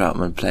Bert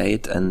Trautmann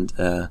played, and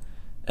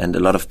a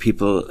lot of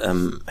people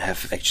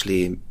have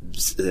actually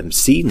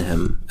seen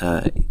him,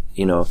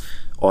 you know,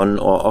 on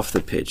or off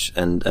the pitch,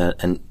 and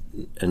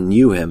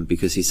knew him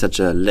because he's such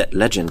a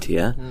legend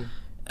here,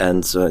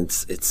 and so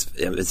it's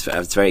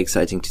very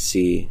exciting to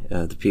see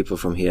the people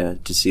from here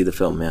to see the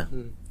film.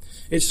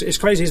 It's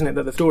crazy, isn't it,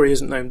 that the story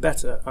isn't known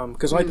better?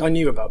 Because I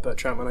knew about Bert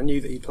Trautmann. I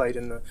knew that he played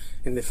in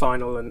the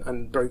final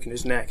and broken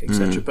his neck,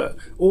 etc. But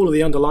all of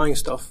the underlying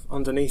stuff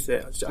underneath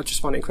it, I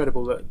just find it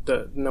incredible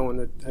that no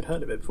one had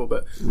heard of it before.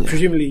 But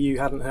presumably you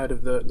hadn't heard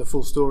of the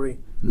full story.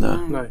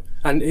 No.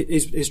 And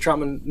is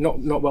Trautmann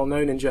not well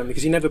known in Germany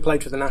because he never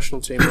played for the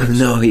national team? Right?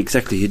 No,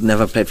 exactly. He'd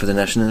never played for the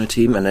national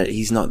team, and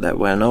he's not that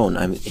well known.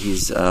 I mean,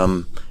 he's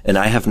and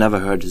I have never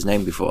heard his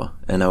name before,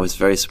 and I was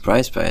very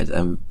surprised by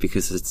it,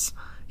 because it's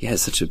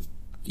such a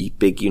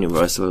big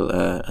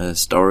universal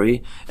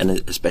story, and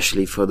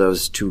especially for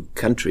those two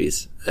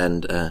countries,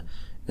 and at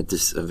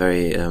this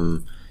very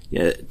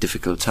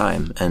difficult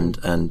time,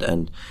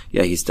 and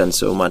he's done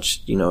so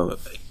much,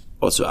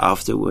 also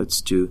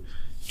afterwards to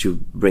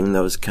bring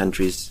those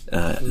countries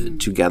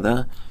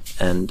together,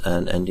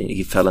 and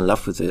he fell in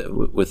love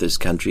with this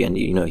country, and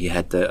he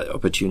had the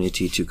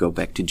opportunity to go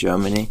back to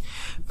Germany,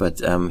 but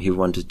he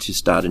wanted to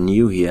start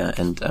anew here,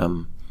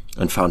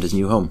 and found his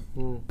new home.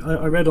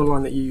 I read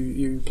online that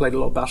you played a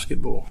lot of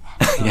basketball.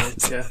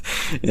 Yes.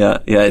 Yeah.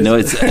 No,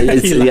 it's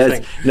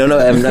no.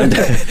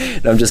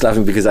 I'm just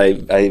laughing because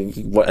I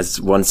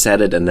once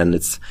said it, and then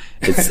it's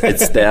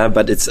there.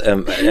 But it's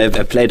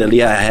I played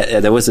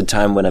there was a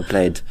time when I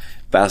played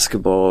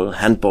basketball,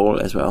 handball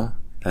as well.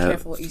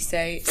 Careful what you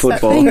say.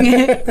 Football.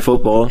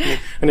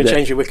 And to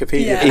change your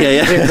Wikipedia.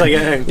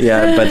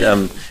 Yeah.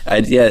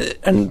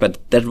 But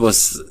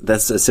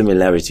that's a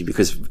similarity,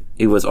 because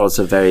he was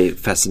also very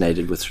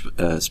fascinated with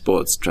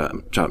sports.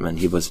 Troutman.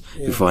 He was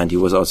beforehand. He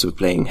was also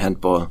playing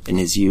handball in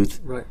his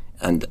youth, right?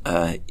 And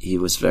he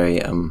was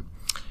very.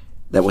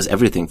 That was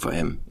everything for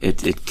him.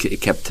 It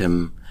kept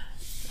him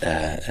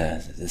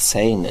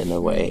sane in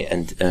a way,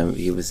 and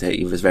he was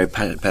very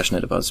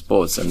passionate about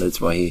sports, and that's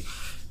why he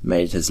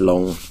made his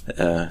long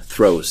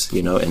throws,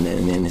 in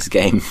his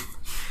game.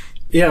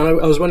 Yeah,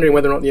 I was wondering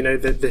whether or not,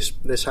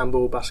 this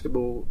handball,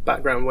 basketball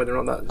background, whether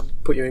or not that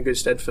put you in good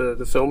stead for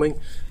the filming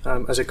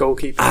as a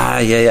goalkeeper.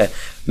 Yeah.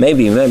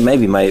 Maybe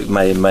my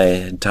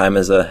time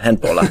as a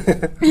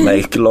handballer,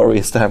 my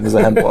glorious time as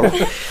a handballer.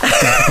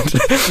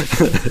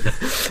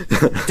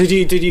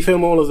 Did you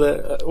film all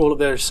of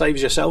their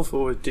saves yourself,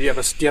 or do you have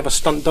a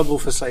stunt double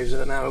for saves in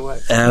an hour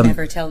away?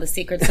 Never tell the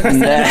secrets of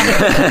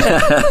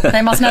the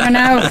They must never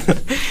know.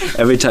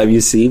 Every time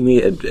you see me,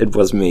 it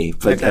was me,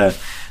 but. Okay.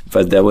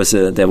 But there was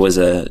a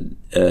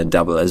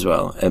double as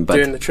well. But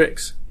doing the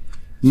tricks?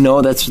 No,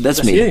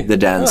 that's me. You. The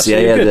dance,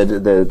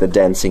 the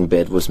dancing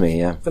bit was me.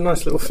 Yeah, the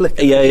nice little flick.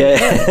 Yeah.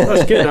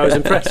 That's good. I was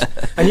impressed.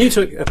 And you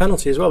took a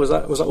penalty as well. Was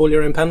that all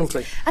your own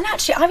penalty? And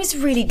actually, I was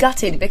really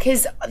gutted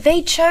because they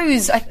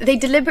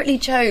deliberately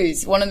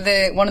chose one of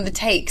the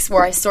takes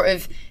where I sort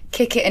of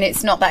kick it and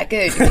it's not that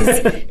good.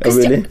 Oh,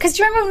 really? Because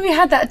do you remember when we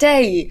had that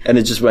day? And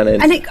it just went in.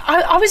 And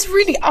I was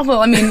really,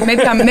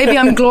 maybe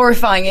I'm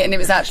glorifying it, and it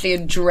was actually a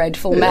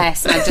dreadful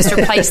mess, and I've just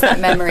replaced that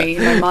memory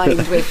in my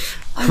mind with,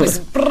 I was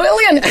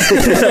brilliant.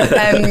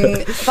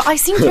 But I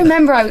seem to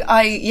remember, I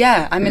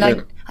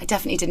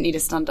definitely didn't need a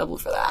stunt double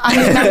for that.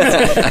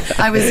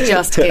 I was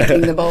just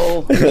kicking the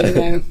ball.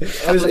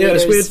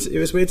 It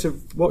was weird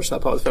to watch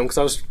that part of the film, because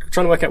I was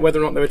trying to work out whether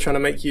or not they were trying to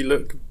make you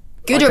look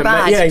good or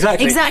bad. Yeah,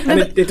 exactly.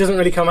 And it doesn't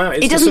really come out.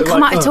 It doesn't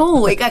come out at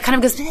all. It kind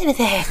of goes there.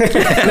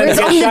 Whereas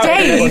on the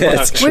day,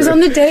 Whereas on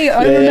the day,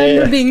 I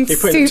remember being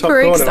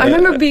super excited. I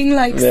remember being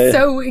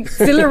so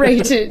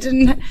exhilarated.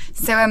 And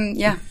so,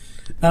 yeah.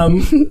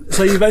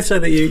 So you both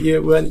said that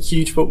you weren't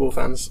huge football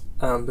fans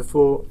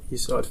before you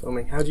started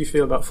filming. How do you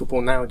feel about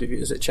football now?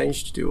 Has it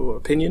changed your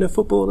opinion of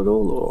football at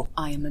all? Or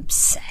I am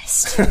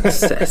obsessed.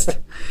 Obsessed.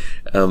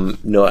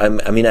 No,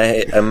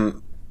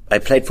 I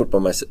played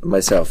football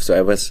myself, so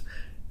I was,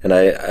 and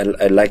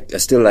I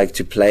still like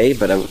to play,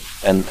 but I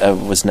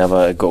was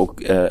never a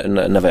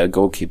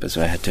goalkeeper,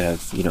 so I had to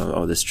have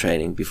all this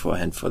training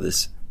beforehand for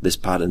this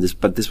part, and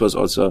but this was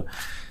also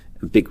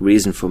a big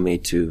reason for me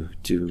to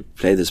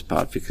play this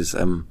part, because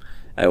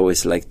I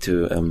always like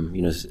to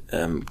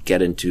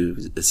get into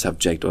the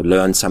subject or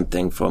learn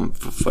something for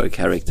a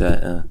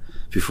character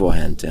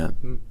beforehand. Yeah.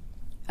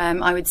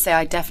 I would say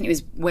I definitely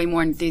was way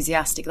more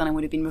enthusiastic than I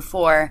would have been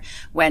before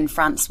when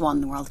France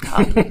won the World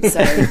Cup.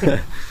 So,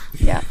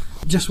 yeah.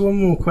 Just one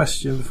more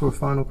question before a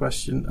final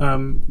question.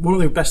 One of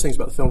the best things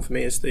about the film for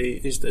me is the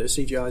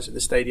CGIs at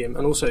the stadium,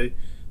 and also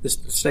the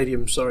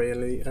stadium,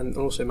 and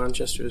also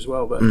Manchester as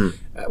well. But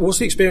what's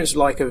the experience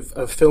like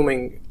of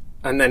filming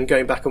and then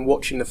going back and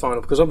watching the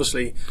final? Because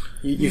obviously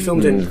you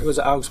filmed in, was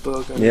it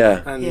Augsburg and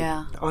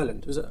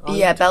Ireland? Was it Ireland?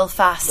 Yeah,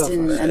 Belfast.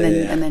 And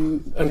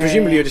then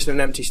presumably you're just in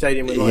an empty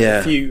stadium with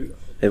a few.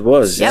 It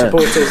was,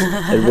 supporters.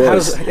 It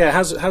was.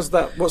 How's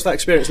that? What's that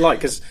experience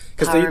like? Because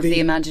power of the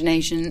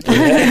imagination.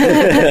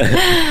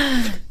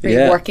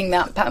 Working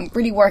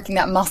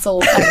that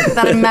muscle,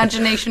 that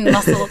imagination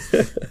muscle.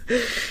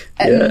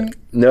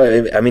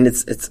 No, I mean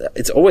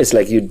it's always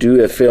like you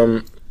do a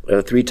film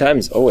 3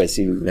 times. Always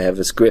you have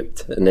a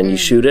script and then you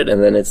shoot it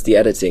and then it's the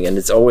editing, and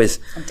it's always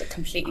a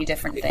completely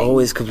different thing.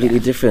 Always completely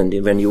different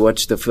when you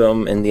watch the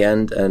film in the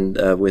end, and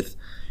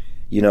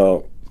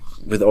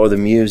with all the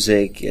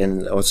music,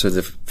 and also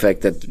the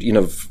fact that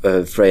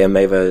Freya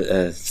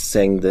Mavor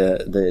sang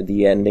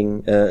the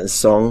ending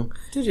song.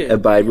 Did you?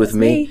 Abide with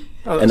Me.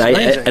 Oh, and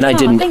I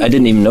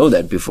didn't even know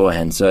that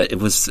beforehand. So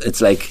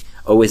it's like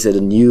always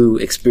a new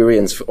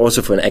experience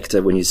also for an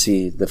actor when you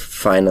see the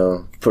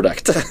final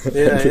product.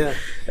 Yeah.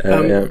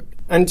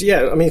 And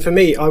I mean, for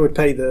me, I would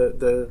pay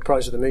the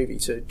price of the movie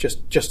to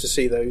just to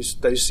see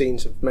those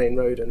scenes of Main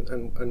Road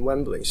and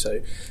Wembley. So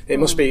it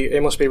must be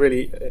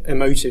really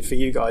emotive for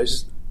you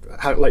guys,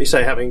 like you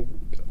say, having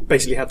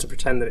basically had to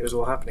pretend that it was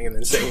all happening and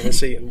then sitting in a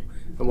seat and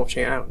and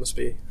watching it out must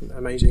be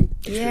amazing.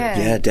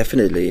 Yeah,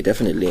 definitely.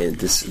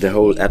 The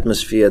whole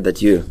atmosphere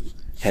that you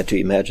had to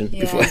imagine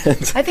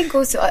beforehand. I think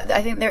also,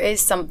 I think there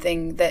is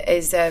something that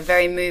is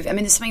very moving. I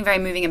mean, there's something very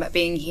moving about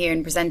being here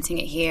and presenting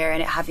it here,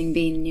 and it having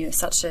been, you know,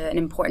 such an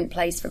important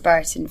place for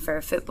Bert and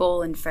for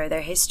football and for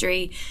their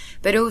history.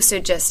 But also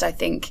just, I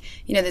think,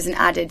 you know, there's an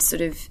added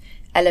sort of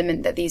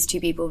element that these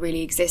two people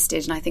really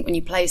existed. And I think when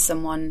you play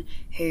someone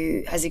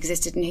who has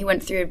existed and who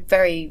went through a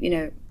very, you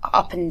know,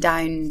 up and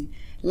down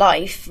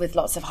life with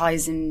lots of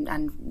highs and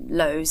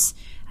lows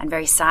and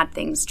very sad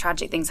things,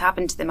 tragic things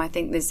happen to them, I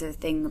think there's a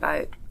thing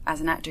about,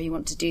 as an actor, you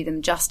want to do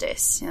them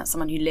justice. You know,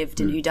 someone who lived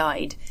and who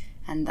died,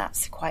 and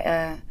that's quite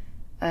an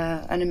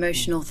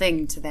emotional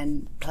thing to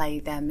then play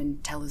them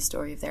and tell the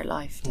story of their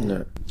life.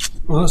 No.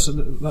 Well,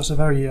 that's a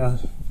very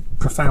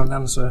profound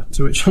answer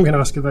to which I'm going to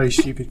ask a very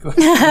stupid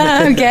question.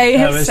 Okay,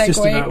 it's just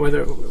about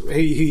whether who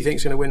you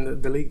think's going to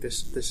win the league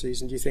this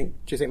season. Do you think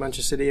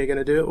Manchester City are going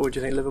to do it, or do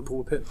you think Liverpool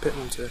will pit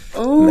them to it?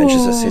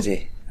 Manchester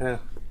City.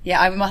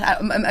 Yeah,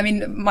 I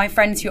mean, my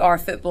friends who are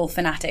football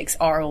fanatics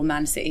are all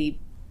Man City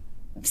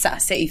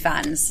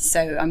fans,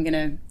 so I'm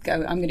gonna go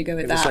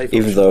with that.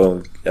 Even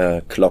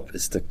though Klopp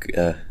is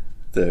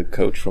the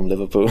coach from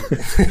Liverpool.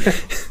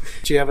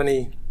 Do you have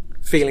any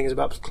feelings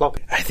about Klopp?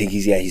 I think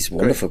he's a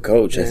wonderful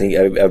coach. Yeah. I think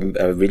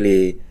I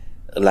really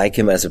like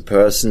him as a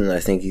person. I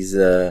think he's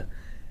an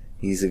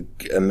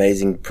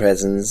amazing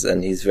presence,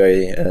 and he's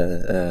very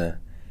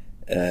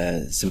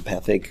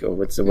sympathetic, or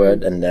what's the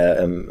word? And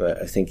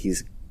I think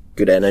he's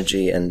good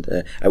energy,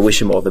 and I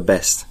wish him all the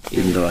best,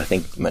 even though I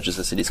think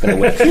Manchester City is going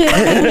to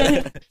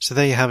win. So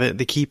there you have it.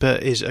 The Keeper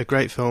is a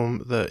great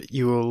film that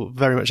you will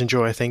very much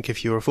enjoy, I think,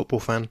 if you're a football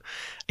fan.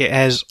 It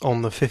airs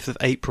on the 5th of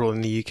April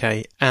in the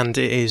UK, and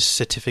it is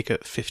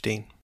Certificate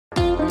 15.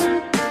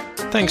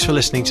 Thanks for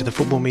listening to the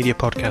Football Media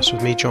Podcast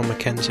with me, John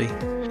Mackenzie.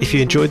 If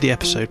you enjoyed the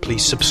episode,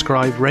 please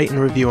subscribe, rate and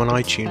review on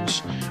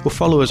iTunes, or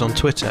follow us on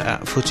Twitter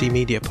at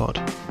FootyMediaPod.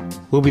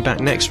 We'll be back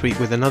next week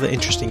with another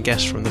interesting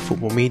guest from the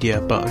football media,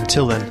 but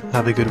until then,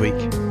 have a good week.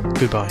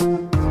 Goodbye.